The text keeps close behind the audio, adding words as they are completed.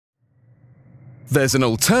There's an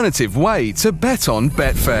alternative way to bet on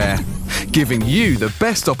Betfair, giving you the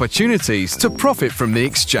best opportunities to profit from the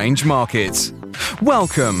exchange markets.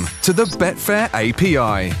 Welcome to the Betfair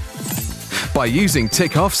API. By using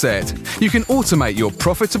tick offset, you can automate your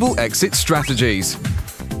profitable exit strategies.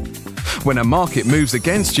 When a market moves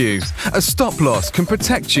against you, a stop loss can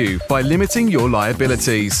protect you by limiting your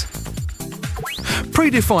liabilities.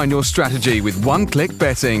 Predefine your strategy with one-click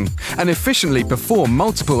betting and efficiently perform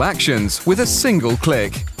multiple actions with a single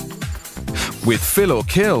click. With Fill or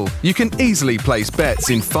Kill, you can easily place bets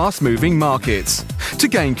in fast-moving markets. To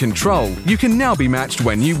gain control, you can now be matched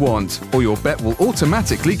when you want, or your bet will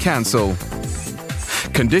automatically cancel.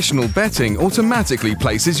 Conditional betting automatically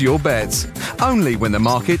places your bets, only when the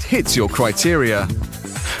market hits your criteria.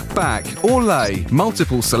 Back or lay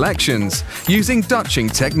multiple selections using Dutching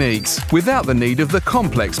techniques without the need of the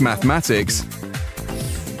complex mathematics.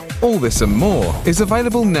 All this and more is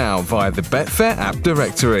available now via the Betfair app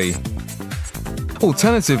directory.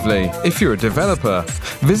 Alternatively, if you're a developer,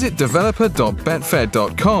 visit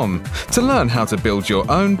developer.betfair.com to learn how to build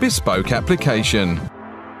your own bespoke application.